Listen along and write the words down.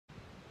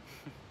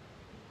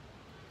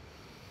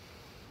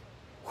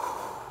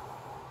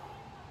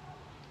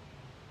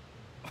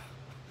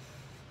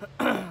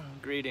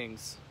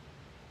Greetings.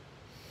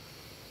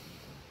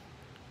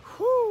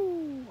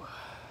 Whew.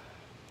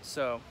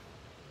 So,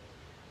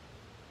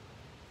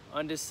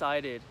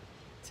 undecided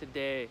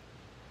today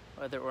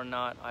whether or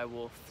not I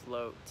will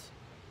float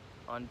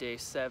on day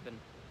 7.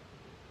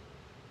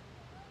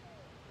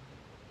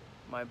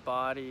 My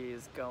body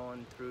is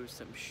going through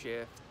some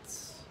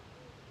shifts.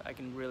 I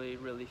can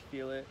really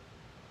feel it.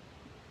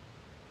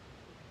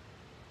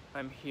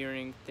 I'm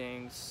hearing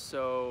things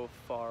so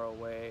far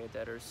away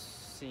that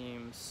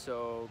seem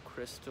so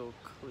crystal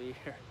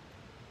clear.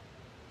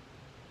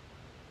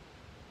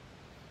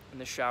 In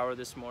the shower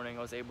this morning,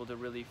 I was able to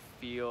really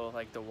feel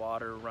like the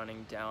water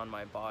running down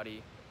my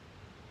body.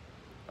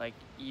 Like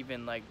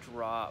even like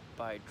drop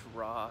by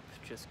drop,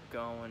 just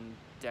going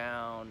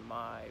down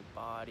my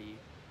body.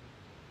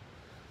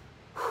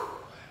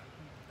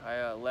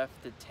 I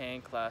left the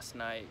tank last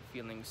night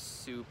feeling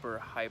super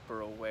hyper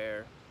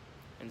aware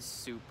and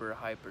super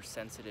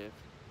hypersensitive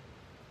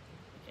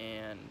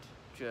and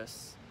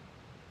just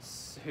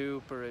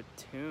super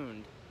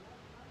attuned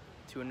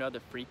to another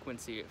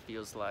frequency. It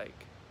feels like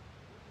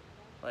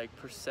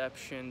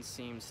perception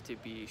seems to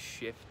be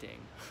shifting.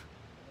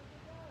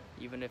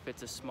 Even if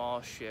it's a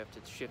small shift,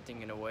 it's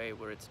shifting in a way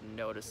where it's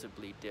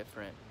noticeably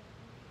different.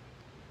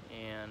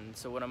 And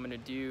so what I'm gonna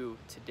do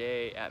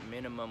today, at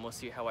minimum, we'll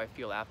see how I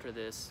feel after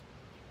this,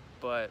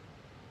 but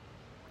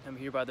I'm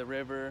here by the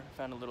river,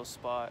 found a little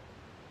spot.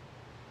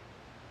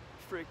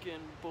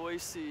 Freaking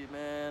Boise,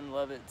 man,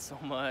 love it so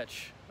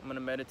much. I'm gonna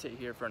meditate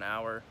here for an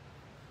hour,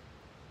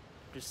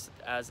 just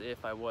as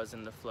if I was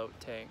in the float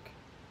tank.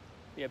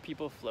 Yeah,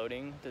 people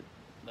floating that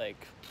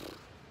like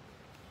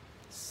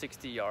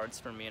 60 yards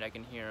from me, and I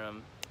can hear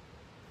them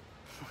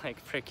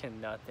like freaking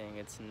nothing.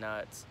 It's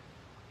nuts.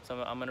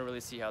 So I'm gonna really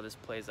see how this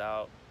plays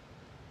out,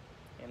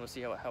 and we'll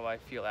see how I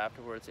feel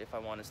afterwards if I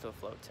want to still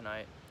float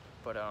tonight.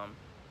 But I'm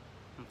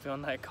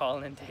feeling like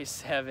calling day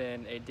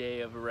 7 a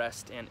day of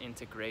rest and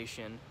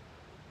integration,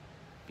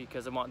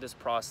 because I want this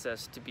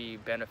process to be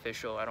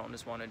beneficial. I don't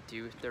just want to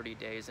do 30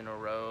 days in a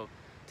row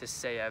to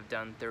say I've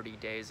done 30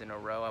 days in a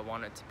row. I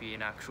want it to be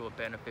an actual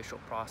beneficial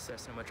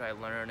process in which I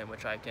learn, in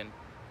which I can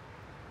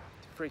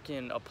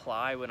freaking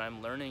apply what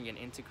I'm learning and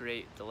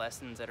integrate the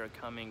lessons that are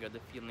coming, or the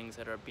feelings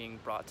that are being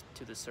brought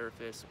to the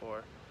surface,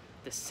 or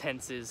the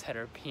senses that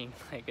are being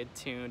like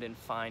attuned and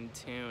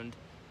fine-tuned.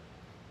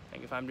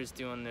 Like if I'm just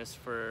doing this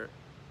for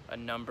a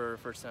number,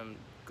 for some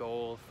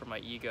goal, for my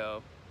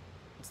ego,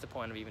 what's the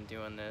point of even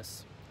doing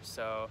this?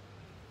 So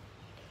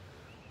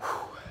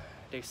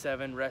day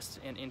 7, rest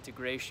and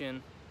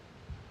integration.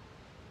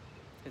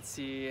 Let's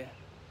see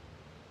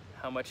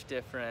how much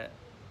different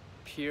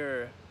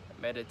pure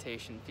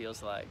meditation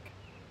feels like.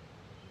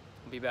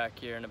 I'll be back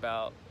here in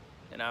about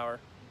an hour.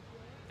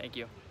 Thank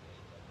you.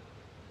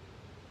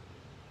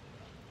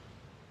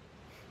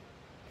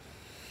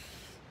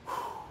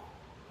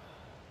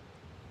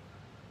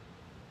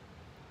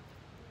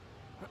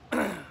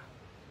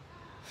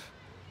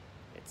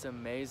 It's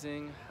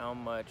amazing how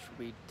much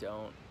we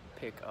don't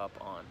pick up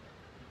on.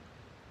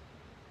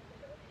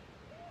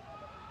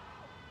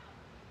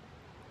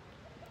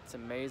 It's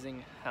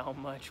amazing how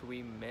much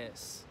we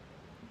miss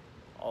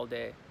all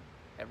day,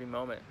 every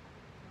moment,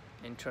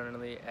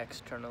 internally,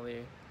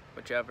 externally,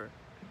 whichever.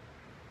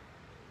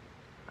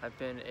 I've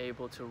been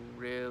able to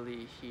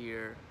really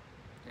hear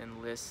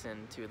and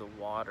listen to the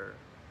water.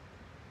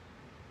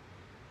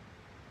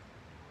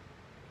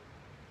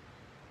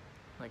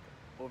 Like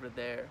over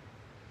there,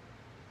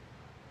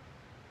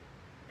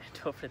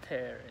 and over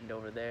there, and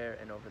over there,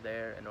 and over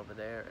there, and over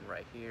there, and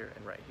right here,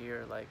 and right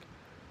here, like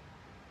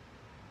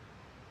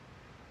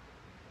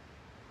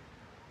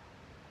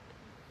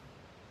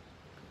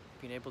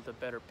being able to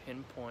better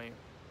pinpoint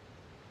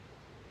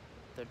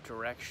the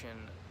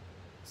direction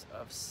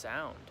of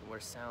sound, where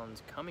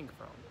sound's coming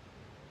from.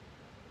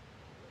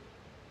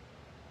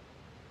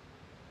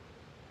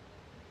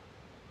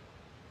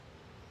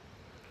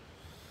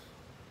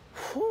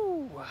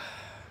 Whew.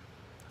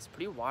 It's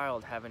pretty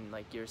wild having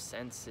like your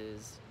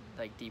senses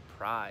like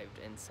deprived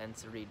and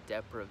sensory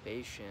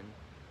deprivation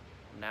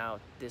now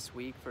this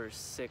week for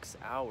 6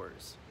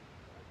 hours.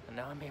 And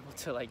now I'm able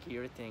to like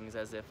hear things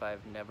as if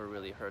I've never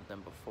really heard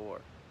them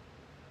before.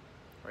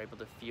 Or able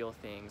to feel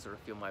things, or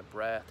feel my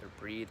breath, or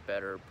breathe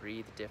better, or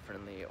breathe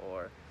differently,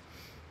 or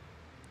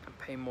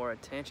pay more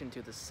attention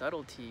to the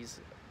subtleties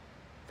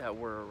that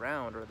we're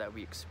around or that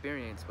we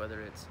experience, whether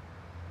it's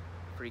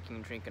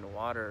freaking drinking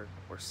water,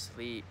 or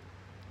sleep,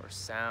 or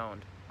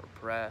sound, or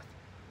breath,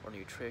 or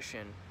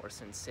nutrition, or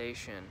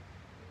sensation,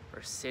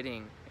 or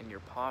sitting in your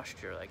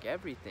posture. Like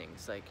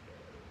everything's like,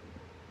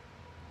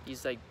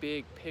 these like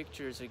big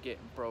pictures are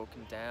getting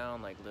broken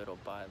down like little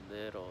by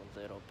little,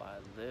 little by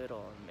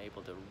little. I'm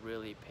able to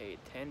really pay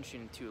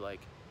attention to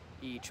like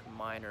each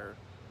minor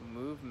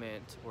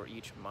movement or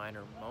each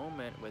minor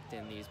moment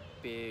within these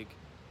big,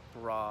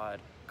 broad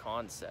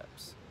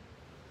concepts.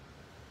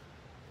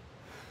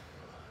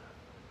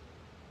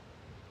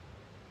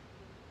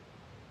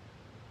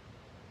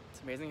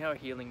 It's amazing how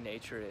healing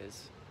nature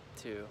is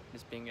too.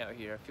 Just being out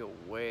here, I feel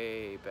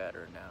way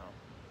better now.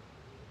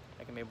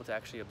 Like I'm able to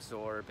actually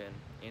absorb and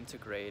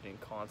integrate and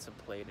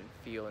contemplate and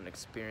feel and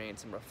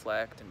experience and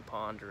reflect and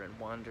ponder and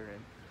wonder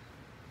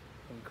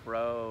and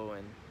grow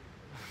and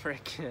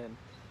freaking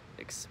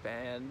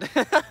expand.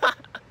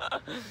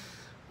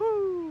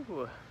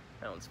 Woo!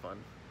 That one's fun.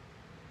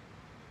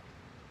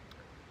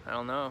 I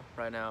don't know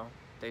right now.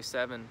 Day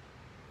 7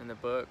 in the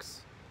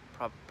books.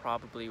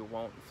 Probably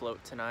won't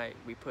float tonight.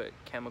 We put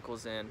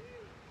chemicals in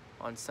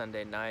on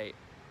Sunday night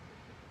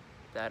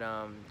that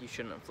you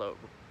shouldn't float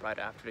right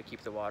after to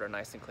keep the water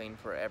nice and clean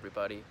for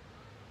everybody.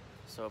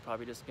 So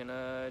probably just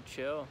gonna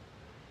chill,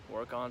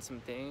 work on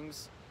some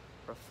things,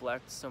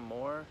 reflect some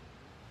more,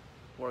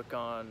 work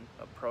on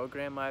a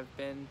program I've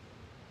been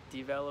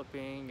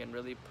developing, and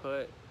really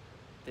put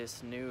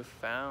this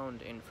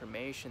newfound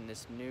information,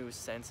 this new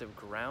sense of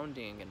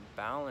grounding and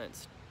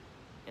balance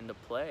into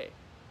play.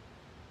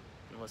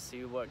 And we'll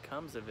see what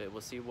comes of it.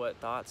 We'll see what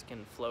thoughts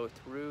can flow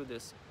through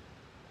this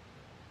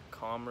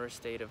calmer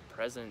state of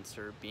presence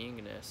or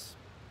beingness.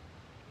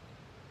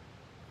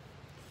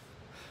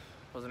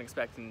 Wasn't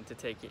expecting to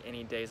take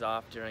any days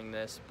off during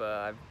this, but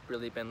I've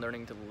really been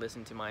learning to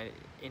listen to my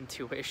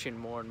intuition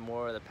more and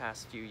more the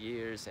past few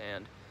years,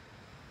 and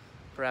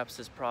perhaps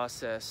this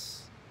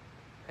process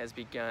has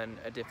begun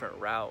a different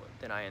route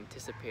than I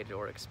anticipated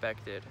or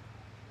expected.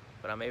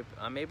 But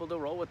I'm able to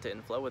roll with it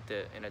and flow with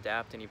it and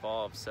adapt and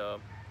evolve. So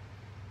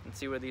and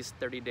see where these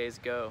 30 days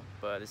go.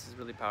 But this is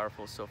really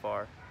powerful so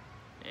far,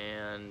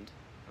 and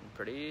I'm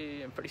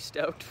pretty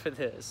stoked for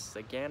this.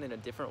 Again, in a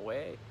different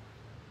way,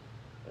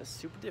 a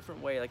super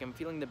different way. Like I'm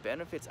feeling the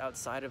benefits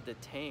outside of the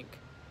tank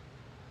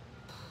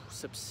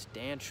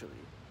substantially,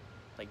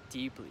 like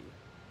deeply,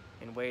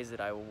 in ways that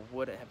I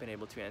wouldn't have been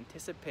able to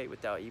anticipate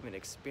without even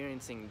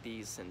experiencing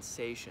these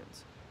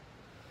sensations.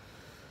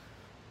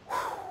 Whew.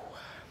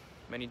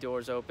 Many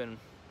doors open,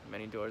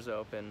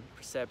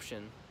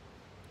 perception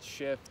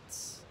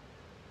shifts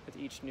with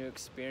each new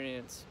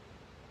experience,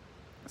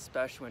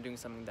 especially when doing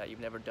something that you've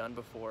never done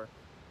before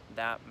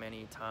that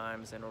many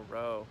times in a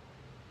row.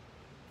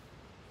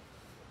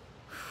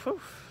 Whew.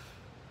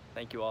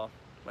 Thank you all.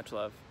 Much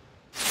love.